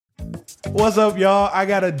What's up, y'all? I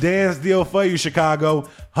got a dance deal for you, Chicago.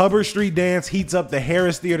 Hubbard Street Dance heats up the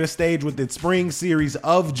Harris Theater stage with its spring series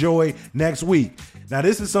of Joy next week. Now,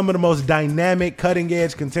 this is some of the most dynamic,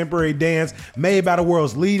 cutting-edge contemporary dance made by the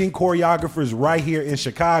world's leading choreographers right here in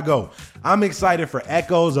Chicago. I'm excited for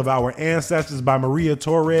echoes of our ancestors by Maria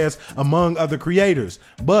Torres, among other creators.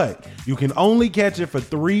 But you can only catch it for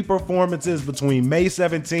 3 performances between May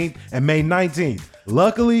 17th and May 19th.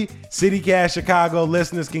 Luckily, CityCast Chicago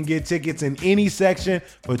listeners can get tickets in any section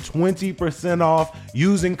for 20% off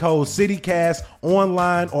using code CityCast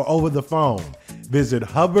online or over the phone. Visit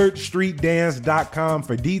hubbardstreetdance.com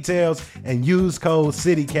for details and use code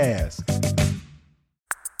CityCast.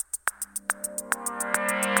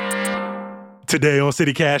 Today on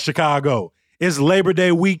CityCast Chicago, it's Labor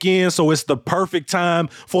Day weekend, so it's the perfect time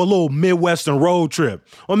for a little Midwestern road trip.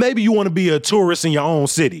 Or maybe you want to be a tourist in your own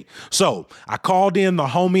city. So I called in the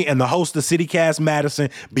homie and the host of CityCast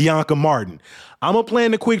Madison, Bianca Martin. I'm going to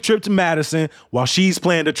plan a quick trip to Madison while she's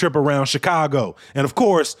planning a trip around Chicago. And of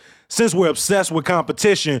course, since we're obsessed with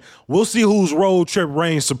competition, we'll see whose road trip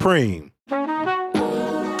reigns supreme.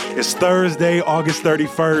 It's Thursday, August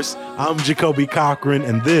 31st. I'm Jacoby Cochran,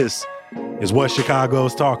 and this is what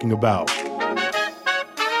Chicago's talking about.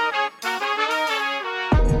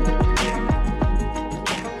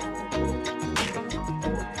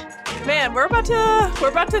 Man, we're about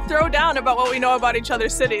to throw down about what we know about each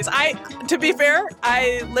other's cities. To be fair,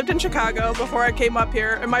 I lived in Chicago before I came up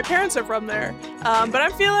here, and my parents are from there. But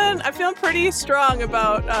I'm feeling pretty strong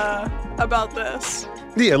about this.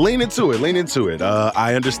 Yeah, lean into it.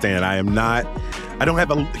 I understand. I don't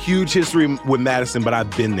have a huge history with Madison, but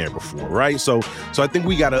I've been there before, right? So I think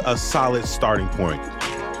we got a solid starting point.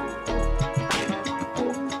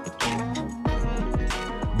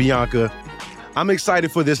 Bianca, I'm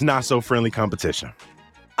excited for this not-so-friendly competition.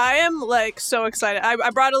 I am so excited. I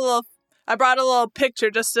brought a little picture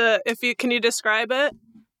just to, can you describe it?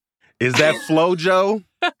 Is that FloJo?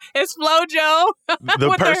 It's FloJo.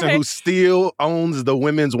 The person who still owns the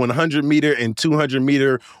women's 100-meter and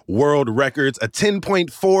 200-meter world records, a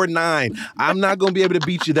 10.49. I'm not going to be able to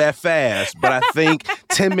beat you that fast, but I think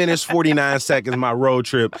 10 minutes, 49 seconds, my road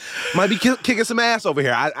trip might be kicking some ass over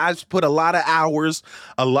here. I've put a lot of hours.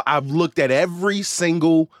 I've looked at every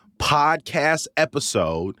single podcast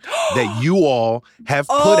episode that you all have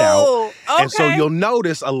put out. Okay. And so you'll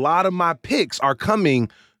notice a lot of my picks are coming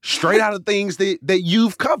straight out of things that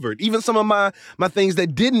you've covered. Even some of my things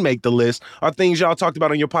that didn't make the list are things y'all talked about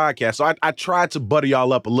on your podcast. So I tried to butter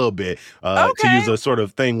y'all up a little bit to use a sort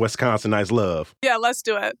of thing Wisconsinites love. Yeah, let's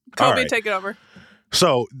do it. Kobe, take it over.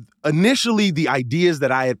 So initially, the ideas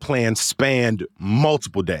that I had planned spanned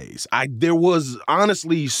multiple days. There was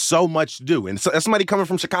honestly so much to do, and so, as somebody coming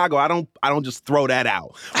from Chicago, I don't just throw that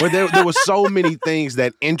out. But there were so many things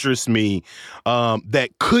that interest me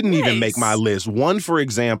that couldn't even make my list. One, for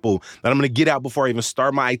example, that I'm going to get out before I even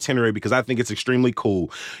start my itinerary because I think it's extremely cool.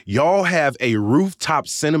 Y'all have a rooftop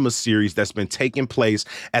cinema series that's been taking place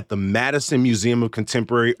at the Madison Museum of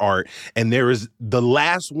Contemporary Art, and the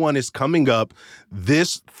last one is coming up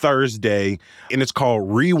this Thursday, and it's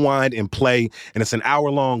called Rewind and Play, and it's an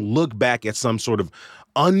hour-long look back at some sort of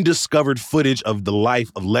undiscovered footage of the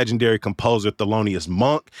life of legendary composer Thelonious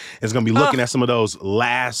Monk. It's going to be looking at some of those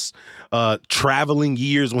last traveling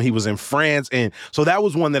years when he was in France. And so that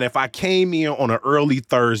was one that if I came in on an early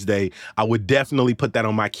Thursday, I would definitely put that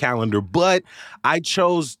on my calendar. But I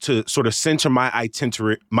chose to sort of center my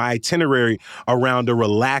itinerary around a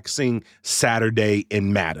relaxing Saturday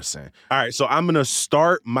in Madison. All right, so I'm going to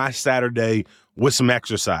start my Saturday with some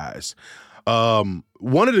exercise.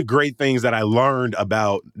 One of the great things that I learned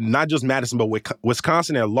about not just Madison, but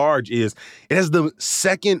Wisconsin at large is it has the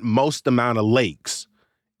second most amount of lakes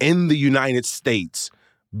in the United States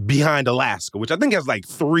behind Alaska, which I think has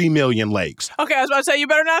 3 million lakes. Okay, I was about to say, you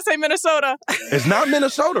better not say Minnesota. It's not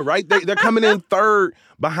Minnesota, right? They're coming in third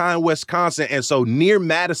behind Wisconsin. And so near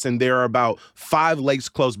Madison, there are about 5 lakes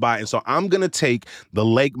close by. And so I'm going to take the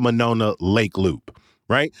Lake Monona Lake Loop.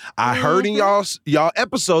 Right? I heard in y'all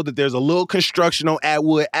episode that there's a little construction on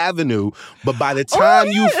Atwood Avenue, but by the time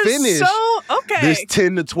you finish this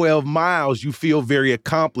 10 to 12 miles, you feel very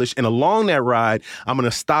accomplished. And along that ride, I'm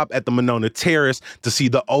going to stop at the Monona Terrace to see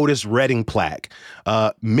the Otis Redding plaque.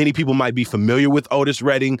 Many people might be familiar with Otis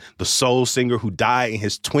Redding, the soul singer who died in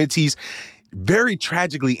his 20s. Very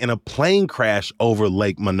tragically in a plane crash over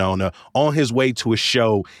Lake Monona on his way to a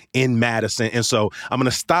show in Madison. And so I'm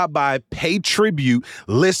going to stop by, pay tribute,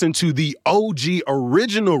 listen to the OG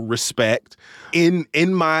original Respect in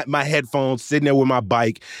my headphones, sitting there with my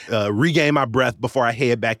bike, regain my breath before I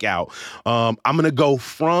head back out. I'm going to go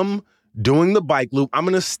from doing the bike loop. I'm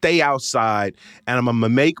going to stay outside and I'm going to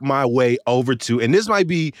make my way over to, and this might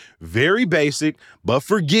be very basic, but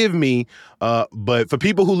forgive me. But for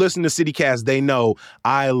people who listen to CityCast, they know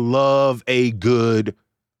I love a good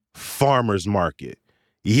farmer's market.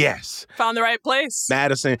 Yes. Found the right place.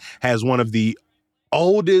 Madison has one of the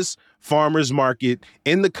oldest farmer's market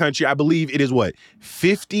in the country. I believe it is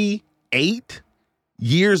 58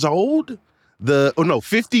 years old?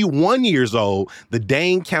 51 years old, the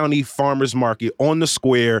Dane County Farmers Market on the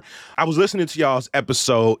square. I was listening to y'all's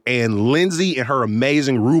episode, and Lindsay and her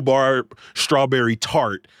amazing rhubarb strawberry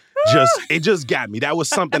tart just got me. That was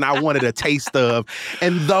something I wanted a taste of.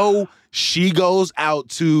 And though she goes out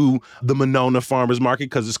to the Monona Farmers Market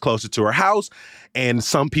because it's closer to her house, and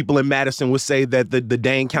some people in Madison would say that the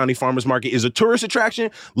Dane County Farmers Market is a tourist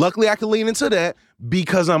attraction. Luckily, I can lean into that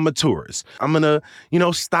because I'm a tourist. I'm going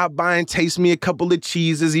to, stop by and taste me a couple of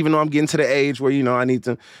cheeses, even though I'm getting to the age where, I need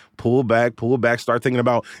to pull back, start thinking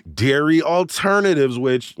about dairy alternatives,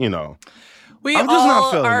 which, We I'm just all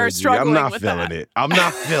not feeling are it. struggling I'm not with feeling that. it. I'm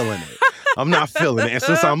not feeling it. I'm not feeling it. And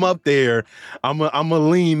since I'm up there, I'm gonna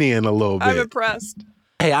lean in a little bit. I'm impressed.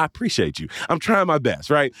 Hey, I appreciate you. I'm trying my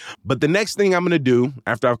best, right? But the next thing I'm going to do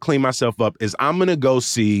after I've cleaned myself up is I'm going to go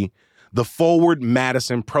see the Forward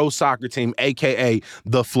Madison Pro Soccer Team, a.k.a.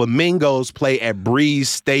 the Flamingos, play at Breeze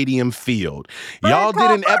Stadium Field. Y'all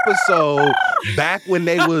did an episode back when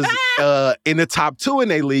they was in the top 2 in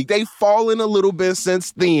their league. They've fallen a little bit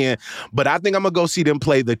since then, but I think I'm going to go see them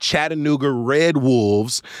play the Chattanooga Red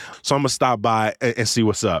Wolves. So I'm going to stop by and see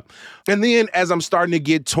what's up. And then as I'm starting to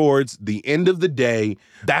get towards the end of the day,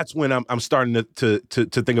 that's when I'm starting to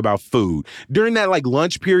think about food. During that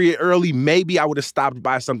lunch period early, maybe I would have stopped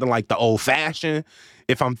by something like the Old Fashioned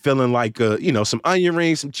if I'm feeling like some onion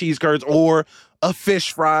rings, some cheese curds, or a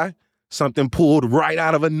fish fry, something pulled right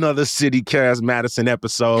out of another CityCast Madison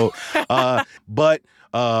episode. But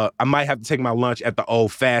I might have to take my lunch at the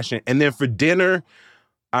Old Fashioned, and then for dinner.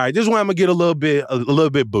 All right, this is where I'm gonna get a little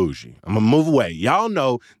bit bougie. I'm gonna move away. Y'all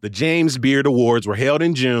know the James Beard Awards were held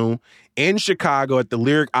in June in Chicago at the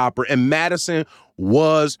Lyric Opera, and Madison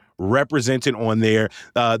was represented on there.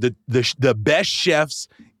 The best chefs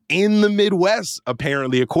in the Midwest,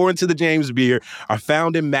 apparently, according to the James Beard, are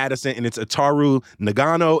found in Madison, and it's Ataru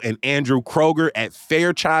Nagano and Andrew Kroger at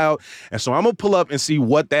Fairchild. And so I'm going to pull up and see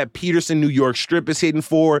what that Peterson, New York strip is hitting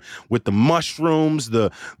for with the mushrooms,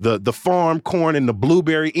 the farm corn, and the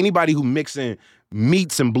blueberry. Anybody who mixing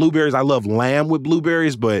meats and blueberries, I love lamb with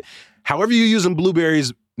blueberries, but however you're using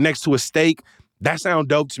blueberries next to a steak, that sounds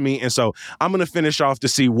dope to me. And so I'm going to finish off to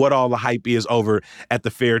see what all the hype is over at the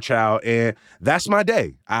Fairchild. And that's my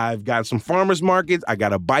day. I've got some farmers markets. I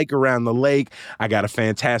got a bike around the lake. I got a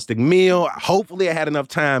fantastic meal. Hopefully I had enough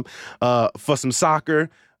time for some soccer.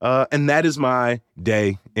 And that is my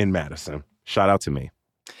day in Madison. Shout out to me.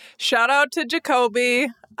 Shout out to Jacoby.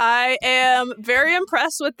 I am very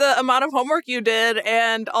impressed with the amount of homework you did,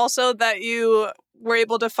 and also that you were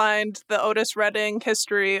able to find the Otis Redding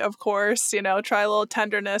history, of course, try a little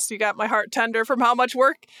tenderness. You got my heart tender from how much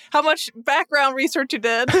background research you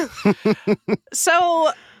did.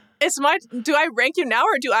 So do I rank you now,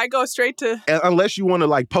 or do I go straight to? Unless you want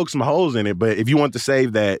to poke some holes in it, but if you want to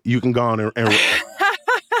save that, you can go on and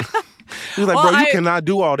He was like, well, bro, you cannot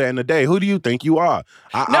do all that in a day. Who do you think you are?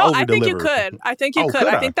 I think you could. I think you could.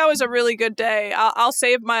 I think that was a really good day. I'll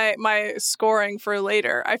save my scoring for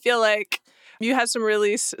later. I feel like you had some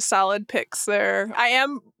really solid picks there. I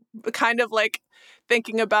am kind of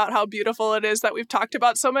thinking about how beautiful it is that we've talked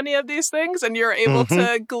about so many of these things, and you're able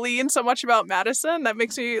to glean so much about Madison. That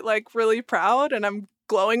makes me really proud, and I'm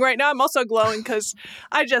glowing right now. I'm also glowing because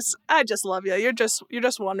I just love you. You're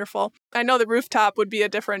just wonderful. I know the rooftop would be a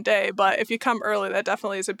different day, but if you come early, that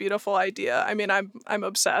definitely is a beautiful idea. I mean, I'm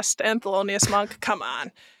obsessed. And Thelonious Monk, come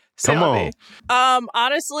on. Come on.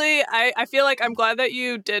 Honestly, I feel like I'm glad that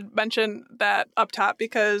you did mention that up top,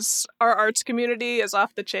 because our arts community is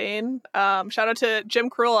off the chain. Shout out to Jim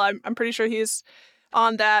Cruel. I'm pretty sure he's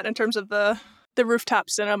on that in terms of the rooftop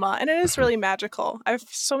cinema, and it is really magical. I have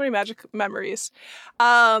so many magic memories. Should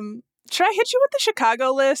I hit you with the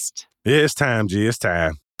Chicago list? Yeah, it's time, G. It's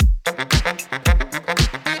time.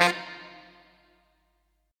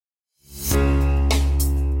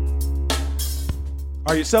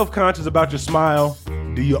 Are you self-conscious about your smile?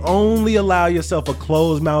 Do you only allow yourself a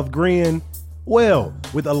closed-mouth grin? Well,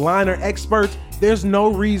 with Aligner experts, there's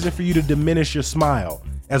no reason for you to diminish your smile.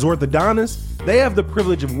 As orthodontists, they have the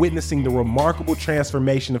privilege of witnessing the remarkable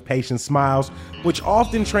transformation of patients' smiles, which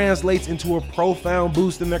often translates into a profound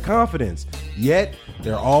boost in their confidence. Yet,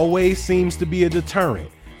 there always seems to be a deterrent.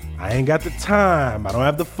 I ain't got the time. I don't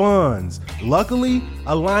have the funds. Luckily,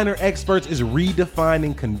 Aligner Experts is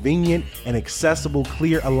redefining convenient and accessible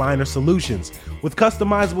clear aligner solutions. With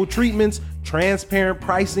customizable treatments, transparent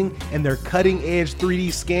pricing, and their cutting-edge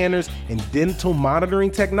 3D scanners and dental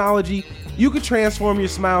monitoring technology, you can transform your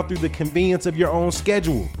smile through the convenience of your own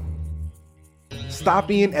schedule.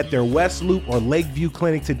 Stop in at their West Loop or Lakeview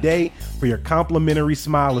clinic today for your complimentary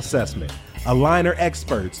smile assessment. Aligner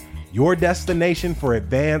Experts, your destination for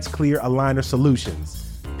advanced clear aligner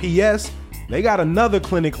solutions. P.S. They got another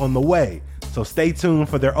clinic on the way, so stay tuned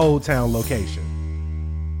for their Old Town location.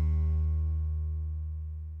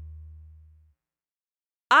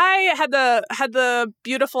 I had the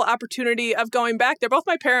beautiful opportunity of going back there. Both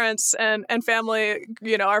my parents and family,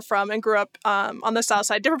 are from and grew up on the South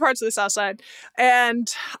Side, different parts of the South Side. And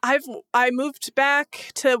I moved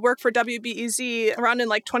back to work for WBEZ around in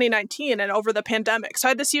like 2019 and over the pandemic. So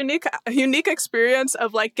I had this unique experience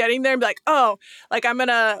of like getting there and be like, oh, like I'm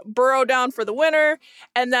gonna burrow down for the winter,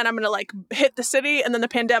 and then I'm gonna like hit the city, and then the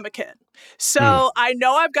pandemic hit. So I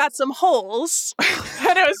know I've got some holes,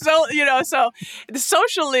 and it was so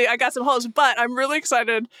socially I got some holes, but I'm really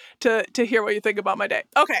excited to hear what you think about my day.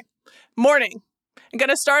 Okay, morning. I'm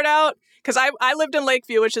gonna start out because I lived in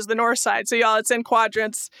Lakeview, which is the north side. So y'all, it's in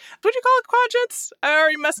quadrants. Would you call it quadrants? I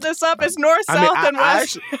already messed this up. It's north, south, and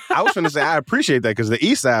west. I was going to say I appreciate that because the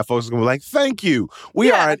east side folks are going to be like, thank you.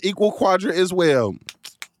 We are an equal quadrant as well.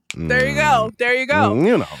 There you go.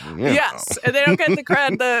 Yes. And they don't get the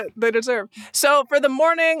cred that they deserve. So for the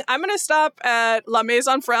morning, I'm going to stop at La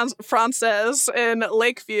Maison Francaise in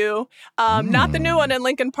Lakeview. Not the new one in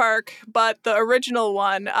Lincoln Park, but the original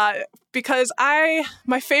one. Because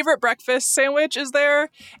my favorite breakfast sandwich is there,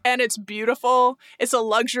 and it's beautiful. It's a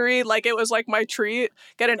luxury. Like, it was like my treat.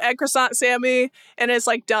 Get an egg croissant Sammy, and it's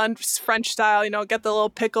like done French style, get the little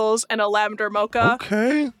pickles and a lavender mocha.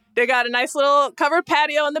 Okay. They got a nice little covered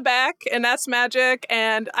patio in the back, and that's magic.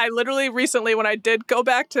 And I literally recently, when I did go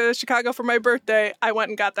back to Chicago for my birthday, I went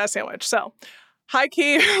and got that sandwich. So,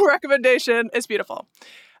 high-key recommendation. It's beautiful.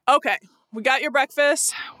 Okay, we got your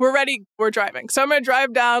breakfast. We're ready. We're driving. So I'm going to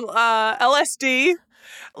drive down LSD,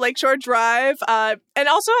 Lakeshore Drive. And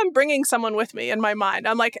also, I'm bringing someone with me in my mind.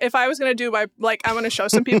 I'm like, if I was going to do I want to show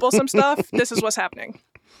some people some stuff, this is what's happening.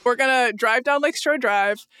 We're going to drive down Lakeshore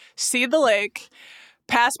Drive, see the lake,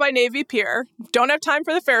 pass by Navy Pier. Don't have time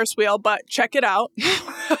for the Ferris wheel, but check it out.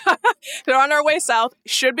 They're on our way south.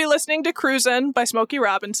 Should be listening to Cruisin' by Smokey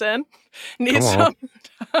Robinson. Need some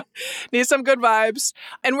good vibes.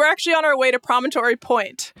 And we're actually on our way to Promontory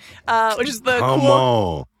Point, which is the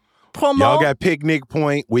Y'all got Picnic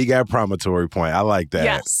Point. We got Promontory Point. I like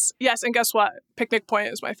that. Yes. And guess what? Picnic Point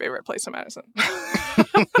is my favorite place in Madison.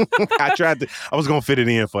 I was going to fit it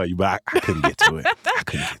in for you, but I couldn't get to it.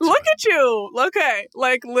 Look at you. Okay.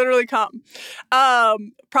 Like, literally come.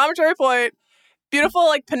 Promontory Point, beautiful,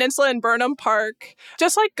 like, peninsula in Burnham Park.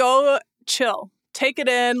 Just, like, go chill. Take it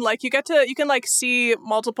in. Like, you can, like, see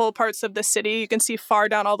multiple parts of the city. You can see far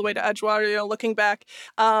down all the way to Edgewater, looking back.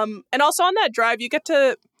 And also on that drive, you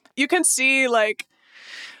can see, like,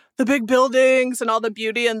 the big buildings and all the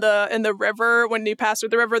beauty in the river when you pass through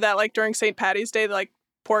the river that, like, during St. Patty's Day, they, like,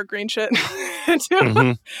 pour green shit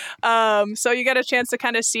into. So you get a chance to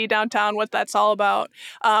kind of see downtown what that's all about.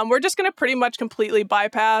 We're just going to pretty much completely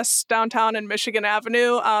bypass downtown and Michigan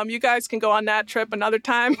Avenue. You guys can go on that trip another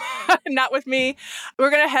time, not with me.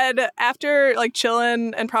 We're going to head after, like,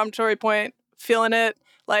 chilling and Promontory Point, feeling it,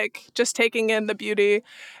 like, just taking in the beauty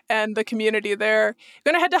and the community there.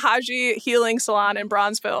 We're going to head to Haji Healing Salon in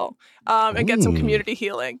Bronzeville and get some community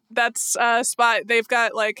healing. That's a spot. They've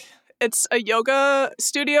got, like, it's a yoga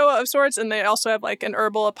studio of sorts, and they also have, like, an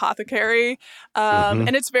herbal apothecary.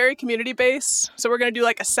 And it's very community-based. So we're going to do,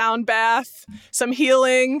 like, a sound bath, some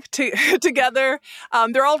healing together.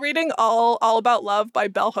 They're all reading All About Love by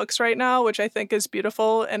Bell Hooks right now, which I think is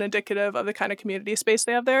beautiful and indicative of the kind of community space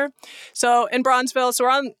they have there. So in Bronzeville, so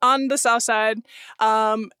we're on the south side,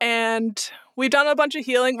 and we've done a bunch of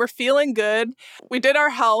healing. We're feeling good. We did our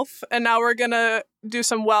health, and now we're going to do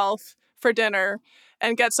some wealth for dinner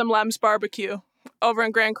and get some Lem's barbecue over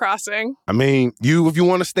in Grand Crossing. I mean, if you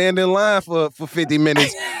want to stand in line for 50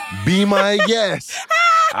 minutes, be my guest.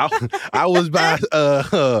 I was by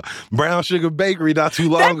Brown Sugar Bakery not too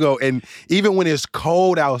long ago, and even when it's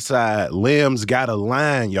cold outside, Lem's got a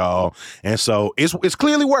line, y'all. And so it's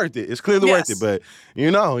clearly worth it. It's clearly worth it, but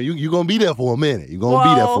you're going to be there for a minute. You're going to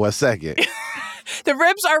be there for a second. The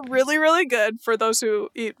ribs are really, really good for those who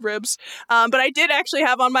eat ribs. But I did actually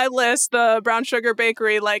have on my list the Brown Sugar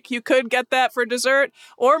Bakery. Like, you could get that for dessert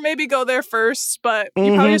or maybe go there first, but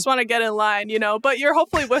you probably just want to get in line, But you're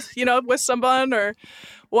hopefully with someone or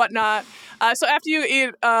whatnot. So after you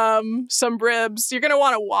eat some ribs, you're going to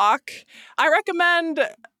want to walk. I recommend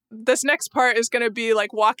this next part is going to be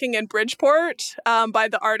like walking in Bridgeport by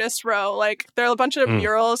the Artist Row. Like there are a bunch of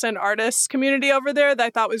murals and artists community over there that I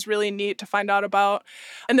thought was really neat to find out about.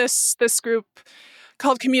 And this group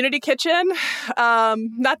called Community Kitchen.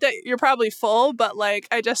 Not that you're probably full, but like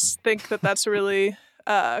I just think that that's a really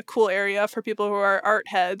cool area for people who are art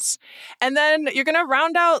heads. And then you're going to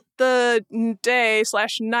round out the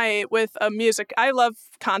day/night with music. I love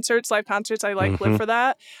concerts, live concerts. I live for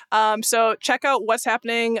that. So check out what's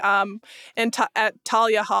happening at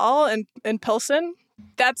Talia Hall in Pilsen.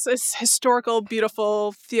 That's this historical,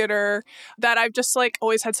 beautiful theater that I've just like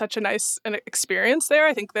always had such a nice experience there.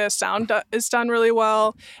 I think the sound is done really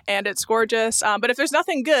well and it's gorgeous. But if there's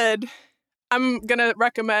nothing good, I'm going to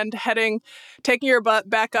recommend taking your butt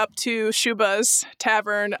back up to Shuba's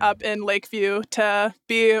Tavern up in Lakeview to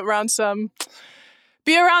be around some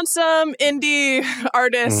indie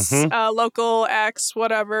artists, local acts,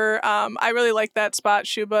 whatever. I really like that spot,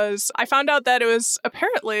 Shuba's. I found out that it was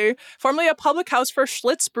apparently formerly a public house for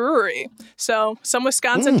Schlitz Brewery. So some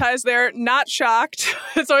Wisconsin ties there. Not shocked.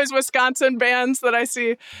 It's always Wisconsin bands that I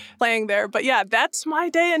see playing there. But yeah, that's my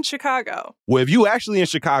day in Chicago. Well, if you actually in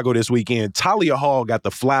Chicago this weekend, Talia Hall got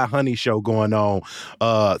the Fly Honey show going on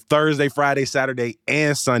Thursday, Friday, Saturday,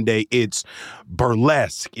 and Sunday. It's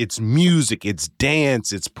burlesque, it's music, it's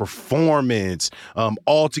dance, it's performance,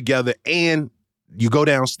 all together. And you go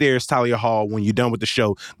downstairs, Talia Hall, when you're done with the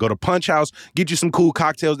show, go to Punch House, get you some cool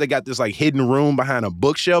cocktails. They got this like hidden room behind a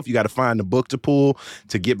bookshelf. You got to find the book to pull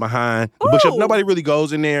to get behind the bookshelf. Nobody really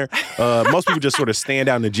goes in there. Most people just sort of stand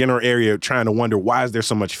out in the general area trying to wonder, why is there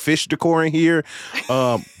so much fish decor in here?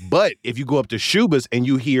 But if you go up to Shuba's and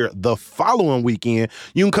you hear the following weekend,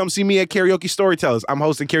 you can come see me at Karaoke Storytellers. I'm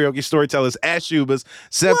hosting Karaoke Storytellers at Shuba's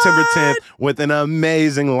September 10th with an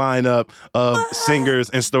amazing lineup of singers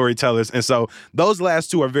and storytellers. And so those last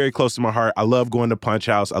two are very close to my heart. I love going to Punch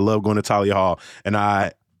House. I love going to Talia Hall. And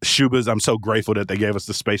Shuba's, I'm so grateful that they gave us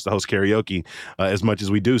the space to host karaoke as much as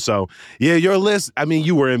we do. So, yeah, your list, I mean,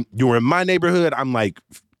 you were in my neighborhood. I'm like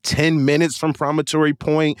 10 minutes from Promontory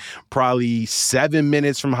Point, probably 7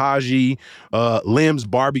 minutes from Haji. Lim's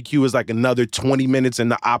Barbecue is like another 20 minutes in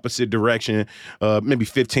the opposite direction, maybe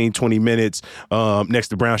 15, 20 minutes next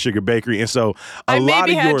to Brown Sugar Bakery. And so a lot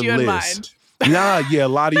of your list. A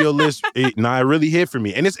lot of your list, it really hit for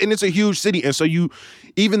me. And it's a huge city. And so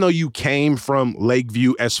even though you came from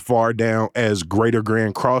Lakeview as far down as Greater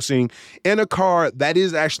Grand Crossing, in a car, that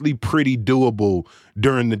is actually pretty doable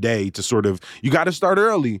during the day to sort of, you got to start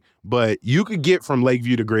early, but you could get from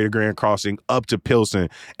Lakeview to Greater Grand Crossing up to Pilsen.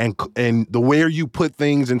 And the where you put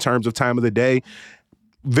things in terms of time of the day,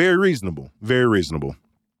 very reasonable, very reasonable.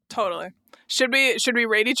 Totally. Should we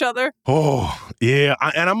rate each other? Oh, yeah.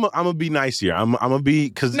 And I'm gonna be nice here. I'm gonna be,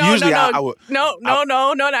 because usually I would. No,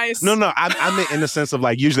 nice. No. I meant in the sense of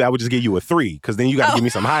like, usually I would just give you a 3, because then you got to give me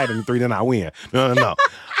some higher than a 3, then I win. No.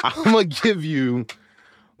 I'm gonna give you,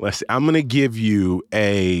 I'm gonna give you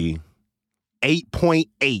a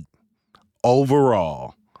 8.8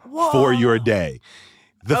 overall for your day.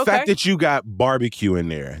 The fact that you got barbecue in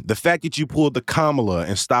there, the fact that you pulled the Kamala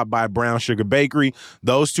and stopped by Brown Sugar Bakery,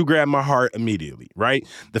 those two grabbed my heart immediately, right?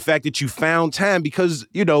 The fact that you found time because,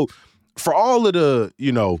 for all of the,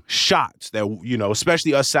 shots that,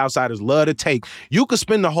 especially us Southsiders love to take, you could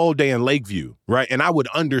spend the whole day in Lakeview, right? And I would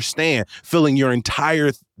understand filling your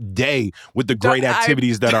entire day with the great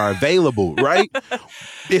activities that are available, right?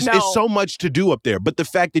 It's so much to do up there. But the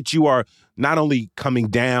fact that you are not only coming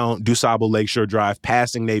down DuSable Lakeshore Drive,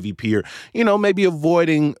 passing Navy Pier, maybe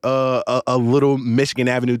avoiding a little Michigan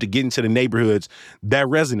Avenue to get into the neighborhoods, that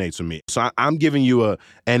resonates with me. So I'm giving you an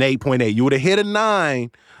 8.8. You would have hit a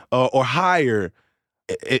 9 or higher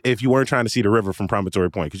if you weren't trying to see the river from Promontory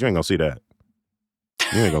Point, because you ain't going to see that.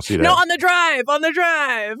 You ain't going to see that. No, on the drive. On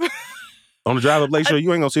the drive up Lakeshore,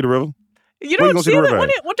 you ain't going to see the river. You don't see the river. What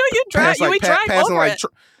don't you drive? You ain't drive over it.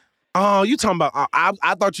 Oh, you talking about,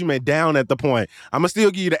 I thought you meant down at the point. I'm going to still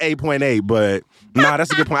give you the 8.8, but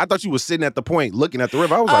that's a good point. I thought you were sitting at the point looking at the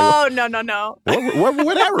river. I was like, no.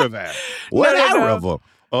 Where that river at? Where that river?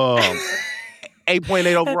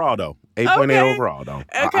 8.8 overall, though. 8.8 overall, though.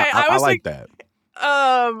 Okay, I like that.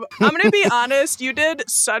 I'm going to be honest. You did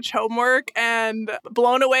such homework and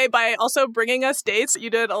blown away by also bringing us dates. You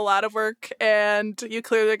did a lot of work and you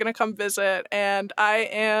clearly are going to come visit. And I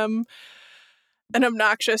am an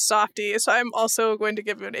obnoxious softie, so I'm also going to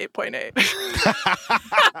give you an 8.8.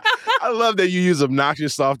 I love that you use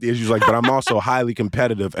obnoxious softy as you're like, but I'm also highly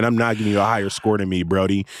competitive, and I'm not giving you a higher score than me,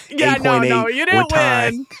 Brody. Yeah, no, you didn't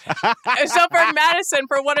win. So for Madison,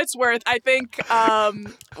 for what it's worth, I think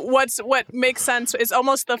what makes sense is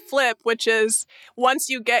almost the flip, which is once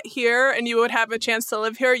you get here and you would have a chance to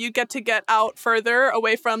live here, you get to get out further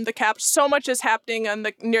away from the cap. So much is happening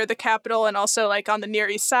near the Capitol and also like on the Near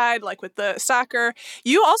East Side, like with the soccer.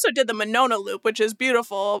 You also did the Monona Loop, which is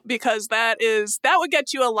beautiful because that would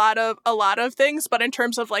get you a lot of things, but in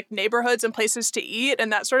terms of like neighborhoods and places to eat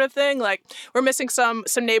and that sort of thing, like we're missing some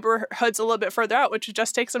neighborhoods a little bit further out, which would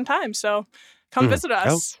just take some time. So come visit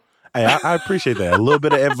us. Hey, I appreciate that. A little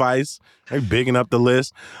bit of advice, like bigging up the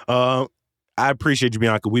list. I appreciate you,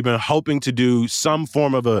 Bianca. We've been hoping to do some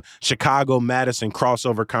form of a Chicago-Madison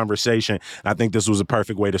crossover conversation. And I think this was a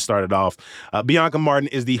perfect way to start it off. Bianca Martin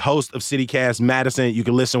is the host of CityCast Madison. You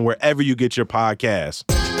can listen wherever you get your podcasts.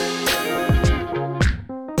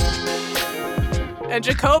 And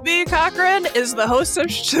Jacoby Cochran is the host of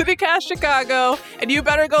CityCast Chicago. And you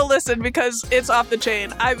better go listen because it's off the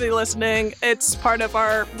chain. I've been listening. It's part of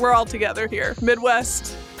we're all together here.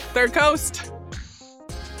 Midwest, Third Coast.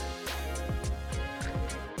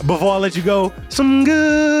 Before I let you go, some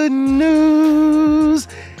good news.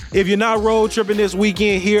 If you're not road tripping this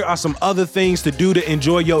weekend, here are some other things to do to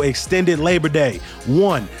enjoy your extended Labor Day.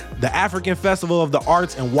 1, the African Festival of the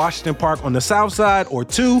Arts in Washington Park on the south side, or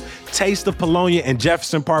 2, Taste of Polonia in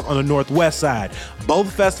Jefferson Park on the northwest side.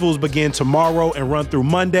 Both festivals begin tomorrow and run through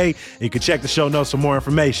Monday. You can check the show notes for more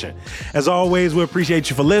information. As always, we appreciate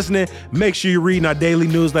you for listening. Make sure you're reading our daily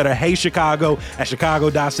newsletter, Hey Chicago, at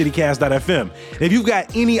chicago.citycast.fm. If you've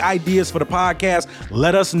got any ideas for the podcast,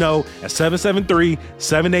 let us know at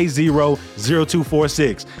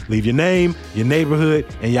 773-780-0246. Leave your name, your neighborhood,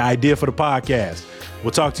 and your idea for the podcast.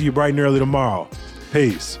 We'll talk to you bright and early tomorrow.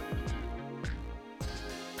 Peace.